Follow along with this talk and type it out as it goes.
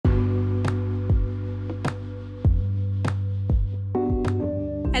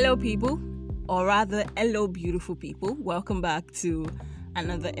Hello, people, or rather, hello, beautiful people. Welcome back to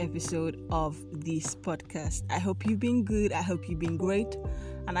another episode of this podcast. I hope you've been good. I hope you've been great.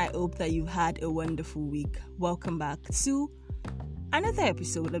 And I hope that you've had a wonderful week. Welcome back to another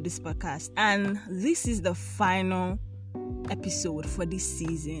episode of this podcast. And this is the final episode for this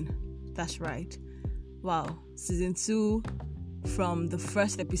season. That's right. Wow. Season 2, from the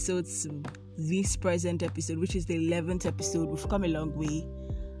first episode to this present episode, which is the 11th episode, we've come a long way.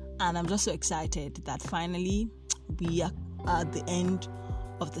 And I'm just so excited that finally we are at the end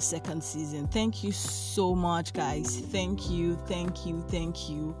of the second season. Thank you so much, guys. Thank you.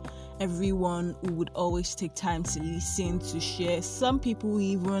 Everyone who would always take time to listen, to share. Some people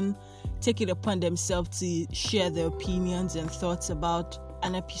even take it upon themselves to share their opinions and thoughts about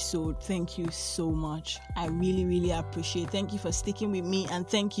an episode. Thank you so much. I really appreciate it. Thank you for sticking with me, and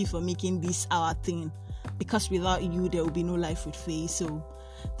thank you for making this our thing. Because without you, there will be no life with Faye. So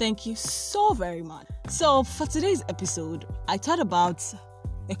thank you so very much. So for today's episode, I thought about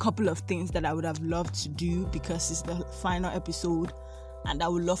a couple of things that I would have loved to do because it's the final episode and I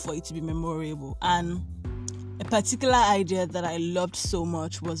would love for it to be memorable. And a particular idea that I loved so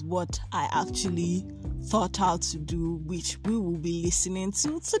much was what I actually thought out to do, which we will be listening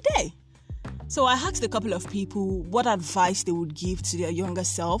to today. So I asked a couple of people what advice they would give to their younger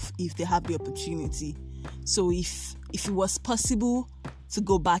self if they have the opportunity. So if it was possible to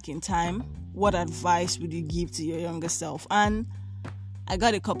go back in time, what advice would you give to your younger self? And I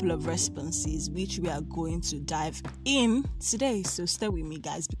got a couple of responses which we are going to dive in today. So stay with me,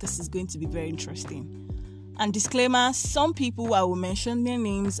 guys, because it's going to be very interesting. And disclaimer, some people I will mention their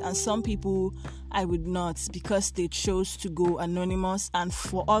names and some people I would not, because they chose to go anonymous, and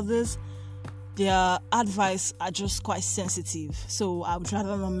for others their advice are just quite sensitive, so I would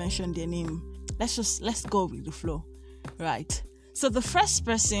rather not mention their name. Let's go with the flow. Right. So the first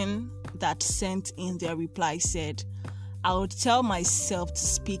person that sent in their reply said, I would tell myself to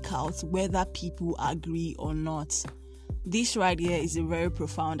speak out whether people agree or not. This right here is a very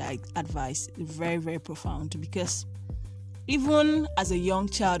profound advice, very profound, because even as a young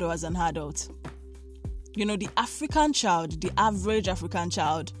child or as an adult, the African child, the average African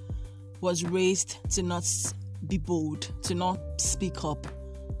child was raised to not be bold, to not speak up,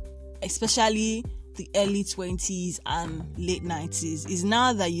 especially the early 20s and late 90s. Is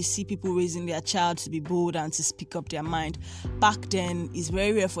now that you see people raising their child to be bold and to speak up their mind. Back then, it's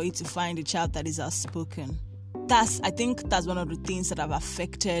very rare for you to find a child that is outspoken. I think that's one of the things that have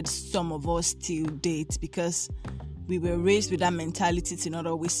affected some of us till date, because we were raised with that mentality to not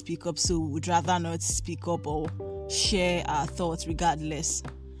always speak up, so we would rather not speak up or share our thoughts regardless.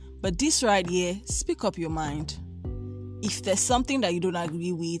 But this right here, speak up your mind. If there's something that you don't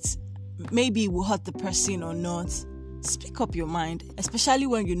agree with, maybe it will hurt the person or not, speak up your mind, especially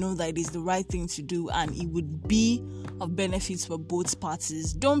when you know that it is the right thing to do and it would be of benefits for both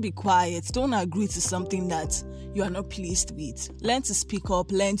parties. Don't be quiet. Don't agree to something that you are not pleased with. Learn to speak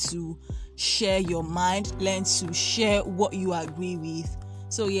up. Learn to share your mind. Learn to share what you agree with.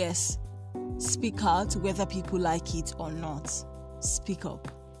 So yes, speak out whether people like it or not. Speak up.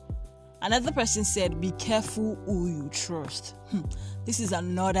 Another person said, be careful who you trust. This is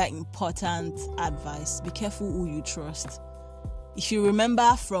another important advice. Be careful who you trust. If you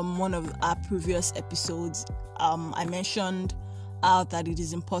remember from one of our previous episodes, I mentioned that it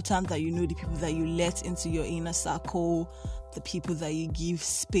is important that you know the people that you let into your inner circle, the people that you give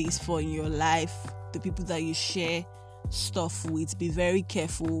space for in your life, the people that you share stuff with. Be very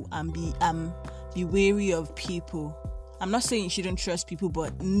careful and be wary of people. I'm not saying you shouldn't trust people,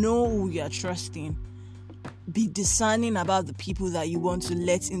 but know who you're trusting. Be discerning about the people that you want to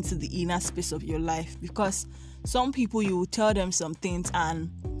let into the inner space of your life, because some people, you will tell them some things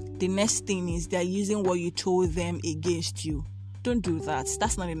and the next thing is they're using what you told them against you. Don't do that.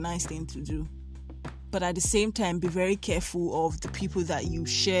 That's not a nice thing to do. But at the same time, be very careful of the people that you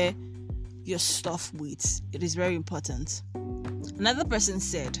share your stuff with. It is very important. Another person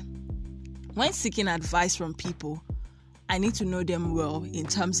said, when seeking advice from people, I need to know them well in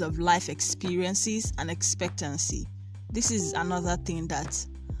terms of life experiences and expectancy. This is another thing that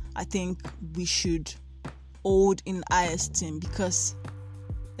I think we should hold in high esteem, because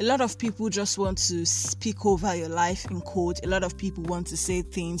a lot of people just want to speak over your life, in quote. A lot of people want to say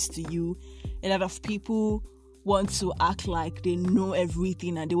things to you. A lot of people want to act like they know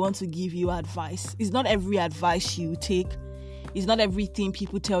everything and they want to give you advice. It's not every advice you take. It's not everything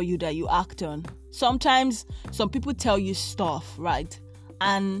people tell you that you act on. Sometimes some people tell you stuff, right?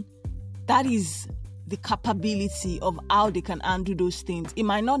 And that is the capability of how they can handle those things. It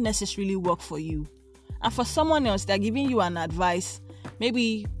might not necessarily work for you. And for someone else, they're giving you an advice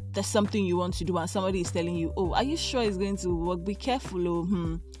Maybe there's something you want to do and somebody is telling you, oh, are you sure it's going to work? Be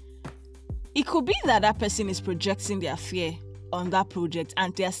careful. It could be that person is projecting their fear on that project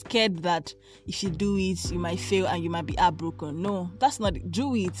and they're scared that if you do it, you might fail and you might be heartbroken. No, that's not it.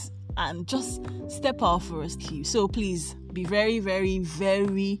 Do it and just step out first. So please be very, very,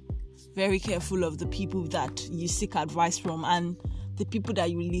 very, very careful of the people that you seek advice from and the people that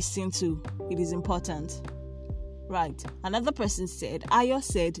you listen to. It is important. Right. Another person said, Ayo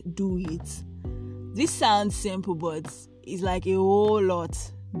said, do it. This sounds simple, but it's like a whole lot.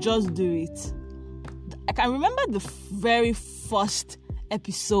 Just do it. I can remember the very first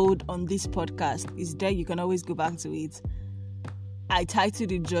episode on this podcast. It's there. You can always go back to it. I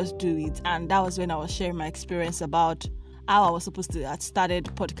titled it Just Do It. And that was when I was sharing my experience about how I was supposed to have started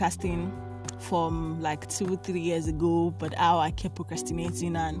podcasting from like 2-3 years ago, but how I kept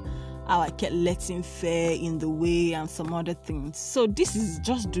procrastinating and how I kept letting fear in the way and some other things. So this is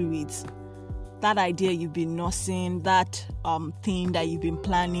Just Do It. That idea you've been nursing, that thing that you've been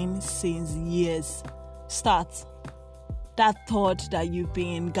planning since years. Start. That thought that you've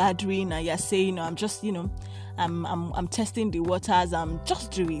been gathering and you're saying, I'm just, I'm testing the waters.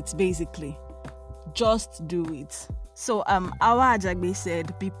 Just do it, basically. Just do it. So Awa Ajagbe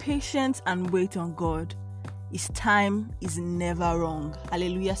said, be patient and wait on God. His time is never wrong.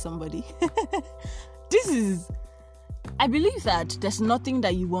 Hallelujah, somebody. I believe that there's nothing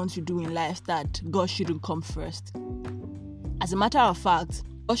that you want to do in life that God shouldn't come first. As a matter of fact,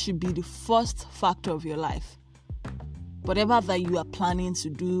 God should be the first factor of your life. Whatever that you are planning to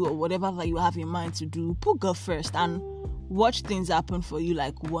do or whatever that you have in mind to do, put God first and watch things happen for you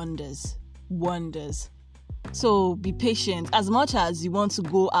like wonders. Wonders. So be patient. As much as you want to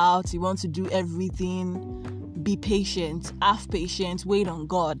go out, you want to do everything, be patient, have patience, wait on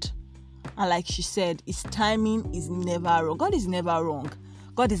God. And like she said, his timing is never wrong. God is never wrong.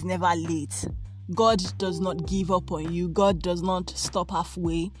 God is never late. God does not give up on you. God does not stop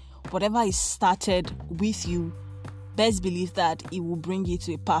halfway. Whatever is started with you, best believe that it will bring you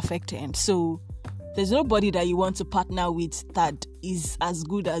to a perfect end. So there's nobody that you want to partner with that is as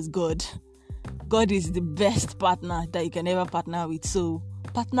good as God. God is the best partner that you can ever partner with. So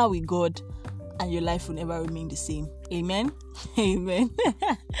partner with God and your life will never remain the same. Amen. Amen.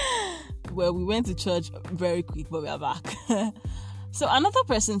 Well, we went to church very quick, but we are back. So another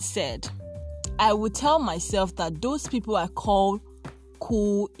person said, I would tell myself that those people I call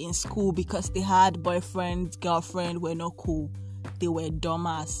cool in school because they had boyfriend, girlfriend were not cool. They were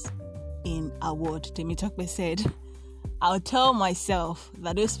dumbass in a word. Temitope said, I'll tell myself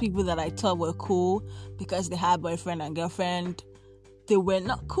that those people that I thought were cool because they had boyfriend and girlfriend, they were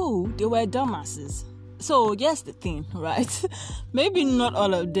not cool. They were dumbasses. So here's the thing, right? Maybe not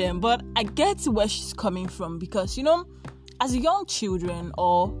all of them, but I get where she's coming from because, as young children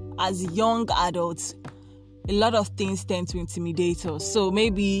or as young adults, a lot of things tend to intimidate us. So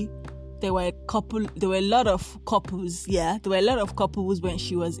maybe there were a lot of couples when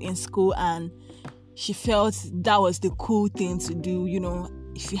she was in school and she felt that was the cool thing to do.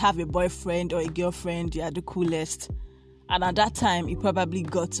 If you have a boyfriend or a girlfriend, you are the coolest. And at that time, it probably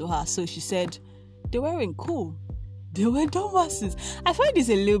got to her. So she said, they weren't cool. They were dumbasses. I find this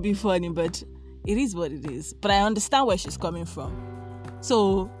a little bit funny, but it is what it is. But I understand where she's coming from.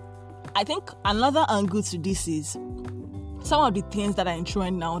 So I think another angle to this is some of the things that are in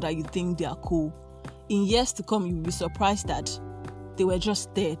trend now that you think they are cool. In years to come, you'll be surprised that they were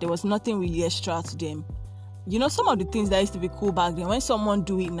just there. There was nothing really extra to them. Some of the things that used to be cool back then, when someone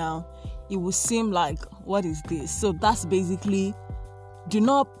do it now, it will seem like, what is this? So that's basically, do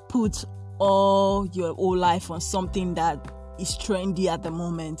not put all your whole life on something that is trendy at the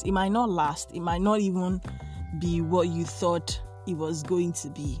moment. It might not last. It might not even be what you thought it was going to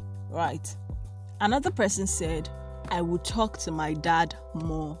be, right? Another person said, I would talk to my dad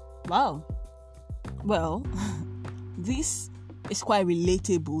more. Wow. Well, this is quite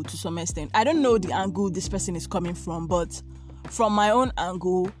relatable to some extent. I don't know the angle this person is coming from, but from my own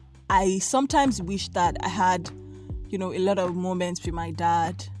angle, I sometimes wish that I had, a lot of moments with my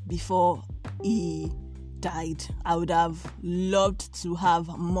dad before he died. I would have loved to have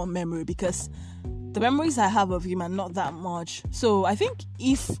more memory because the memories I have of him are not that much. So I think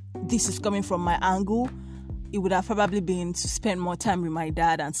if this is coming from my angle, it would have probably been to spend more time with my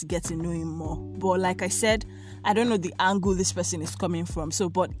dad and to get to know him more. But like I said, I don't know the angle this person is coming from. So,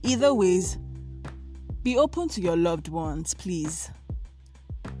 but either ways, be open to your loved ones, please.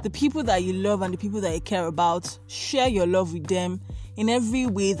 The people that you love and the people that you care about, share your love with them in every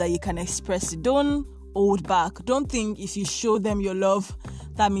way that you can express it. Don't hold back. Don't think if you show them your love,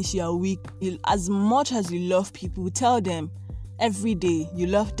 that means you are weak. As much as you love people, tell them, every day. You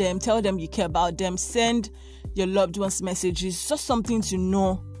love them, tell them you care about them, send your loved ones messages, just something to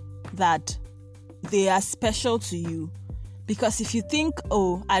know that they are special to you. Because if you think,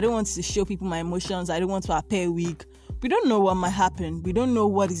 oh, I don't want to show people my emotions, I don't want to appear weak, we don't know what might happen. We don't know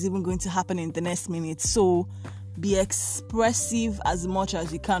what is even going to happen in the next minute. So be expressive as much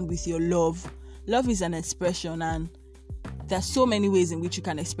as you can with your love. Love is an expression, and there's so many ways in which you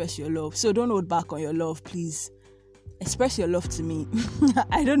can express your love. So don't hold back on your love, please. Express your love to me.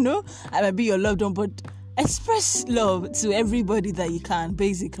 I don't know, I might be your loved one, but express love to everybody that you can,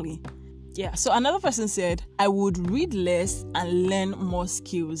 basically. Yeah, so another person said, I would read less and learn more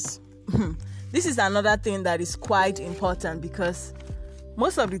skills. This is another thing that is quite important, because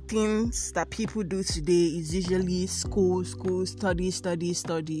most of the things that people do today is usually school,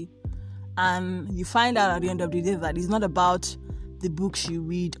 study. And you find out at the end of the day that it's not about the books you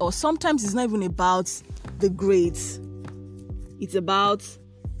read, or sometimes it's not even about the grades. It's about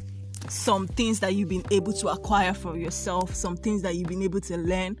some things that you've been able to acquire for yourself, some things that you've been able to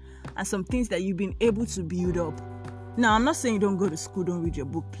learn, and some things that you've been able to build up. Now, I'm not saying you don't go to school, don't read your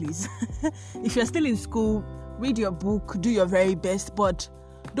book, please. If you're still in school, read your book, do your very best, but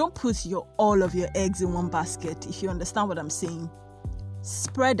don't put all of your eggs in one basket, if you understand what I'm saying.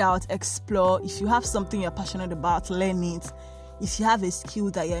 Spread out, explore. If you have something you're passionate about, learn it. If you have a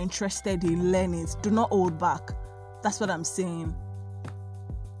skill that you're interested in, learn it. Do not hold back. That's what I'm saying.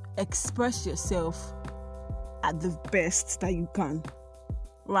 Express yourself at the best that you can.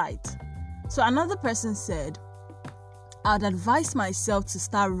 Right. So another person said, I'd advise myself to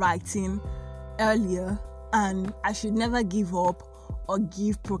start writing earlier, and I should never give up or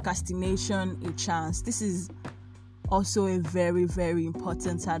give procrastination a chance. This is also a very, very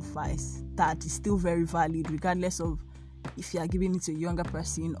important advice that is still very valid, regardless of if you are giving it to a younger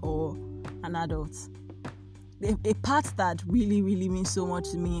person or an adult. A part that really, really means so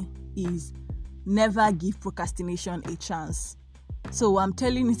much to me is never give procrastination a chance. So I'm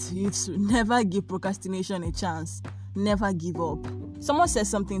telling it to you to never give procrastination a chance. Never give up. Someone said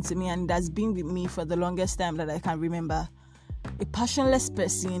something to me, and it has been with me for the longest time that I can remember. A passionless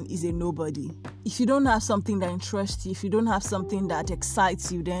person is a nobody. If you don't have something that interests you, if you don't have something that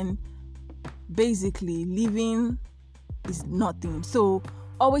excites you, then basically living is nothing. So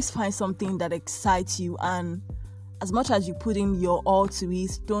always find something that excites you, and as much as you put in your all to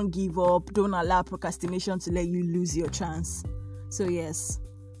it, don't give up. Don't allow procrastination to let you lose your chance. So yes,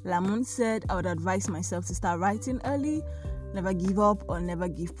 Lamont said, I would advise myself to start writing early, never give up, or never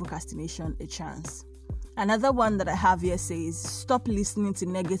give procrastination a chance. Another one that I have here says, stop listening to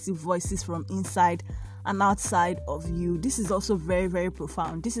negative voices from inside and outside of you. This is also very, very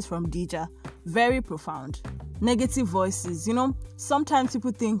profound. This is from Dija. Very profound. Negative voices. Sometimes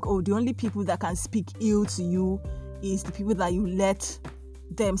people think, the only people that can speak ill to you is the people that you let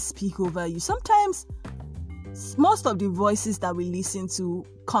them speak over you. Sometimes most of the voices that we listen to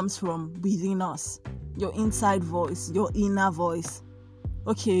comes from within us. Your inside voice, your inner voice.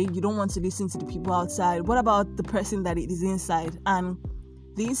 Okay, you don't want to listen to the people outside. What about the person that is inside? And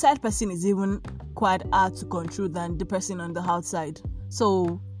the inside person is even quite hard to control than the person on the outside.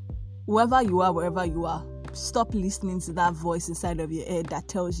 So whoever you are, wherever you are, stop listening to that voice inside of your head that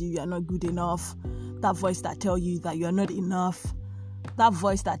tells you are not good enough. That voice that tells you that you're not enough. That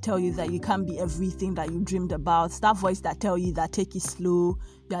voice that tells you that you can't be everything that you dreamed about. That voice that tells you that take it slow,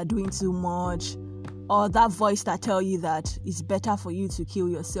 you are doing too much. Or that voice that tells you that it's better for you to kill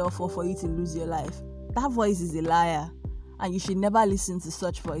yourself or for you to lose your life. That voice is a liar, and you should never listen to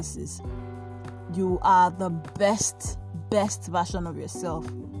such voices. You are the best version of yourself.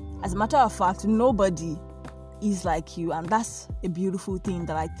 As a matter of fact, nobody is like you, and that's a beautiful thing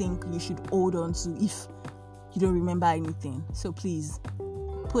that I think you should hold on to if you don't remember anything. So please,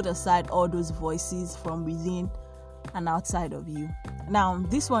 put aside all those voices from within and outside of you. Now,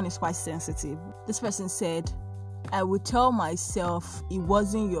 this one is quite sensitive. This person said, I would tell myself it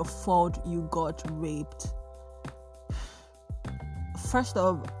wasn't your fault you got raped. First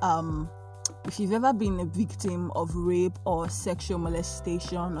off, if you've ever been a victim of rape or sexual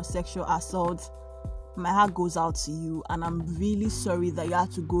molestation or sexual assault, my heart goes out to you, and I'm really sorry that you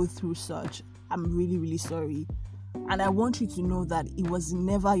had to go through such. I'm really, really sorry. And I want you to know that it was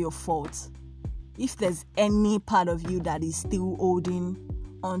never your fault. If there's any part of you that is still holding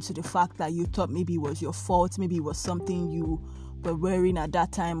on to the fact that you thought maybe it was your fault, maybe it was something you were wearing at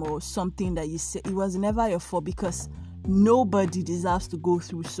that time or something that you said, it was never your fault, because nobody deserves to go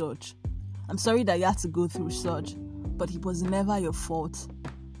through such. I'm sorry that you had to go through such, but it was never your fault.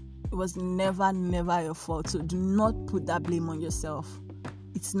 It was never your fault. So do not put that blame on yourself.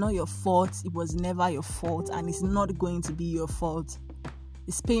 It's not your fault. It was never your fault, and it's not going to be your fault.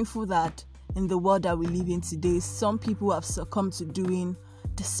 It's painful that in the world that we live in today, some people have succumbed to doing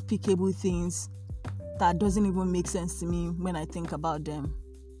despicable things that doesn't even make sense to me when I think about them.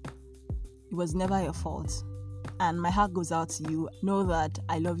 It was never your fault. And my heart goes out to you. Know that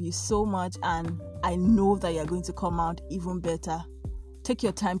I love you so much, and I know that you're going to come out even better. Take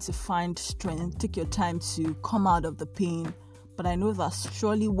your time to find strength. Take your time to come out of the pain. But I know that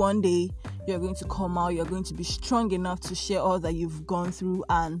surely one day you're going to come out. You're going to be strong enough to share all that you've gone through,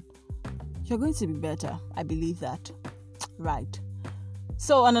 and you're going to be better. I believe that. Right.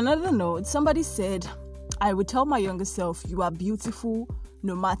 So on another note, somebody said, I would tell my younger self, you are beautiful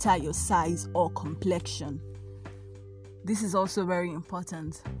no matter your size or complexion. This is also very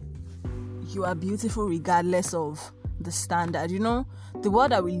important. You are beautiful regardless of the standard. You know, the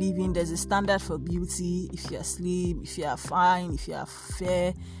world that we live in, there's a standard for beauty. If you're slim, if you're fine, if you're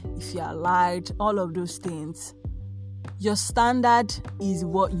fair, if you're light, all of those things. Your standard is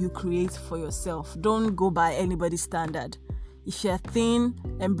what you create for yourself. Don't go by anybody's standard. If you're thin,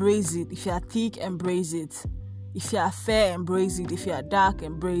 embrace it. If you're thick, embrace it. If you're fair, embrace it. If you're dark,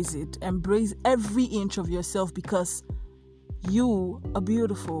 embrace it. Embrace every inch of yourself, because you are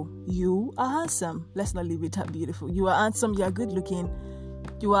beautiful. You are handsome. Let's not leave it at beautiful. You are handsome. You are good looking.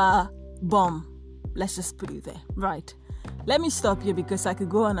 You are bomb. Let's just put it there. Right. Let me stop here because I could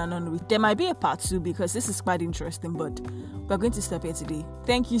go on and on with. There might be a part 2 because this is quite interesting, but we're going to stop here today.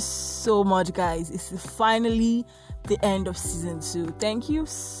 Thank you so much, guys. It's finally the end of season 2. Thank you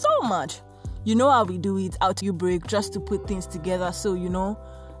so much. You know how we do it. Out you break just to put things together. So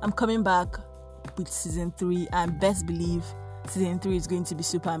I'm coming back with season 3, and best believe season 3 is going to be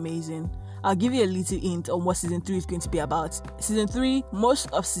super amazing. I'll give you a little hint on what season 3 is going to be about. Season 3,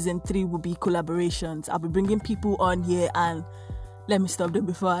 most of season 3 will be collaborations. I'll be bringing people on here, and let me stop there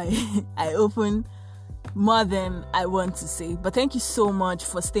before I open more than I want to say. But thank you so much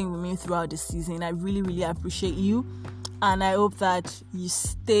for staying with me throughout the season. I really, really appreciate you. And I hope that you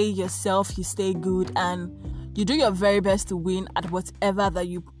stay yourself, you stay good, and you do your very best to win at whatever that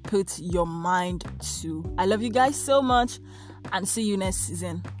you put your mind to. I love you guys so much, and see you next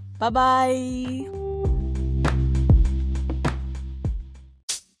season. Bye-bye.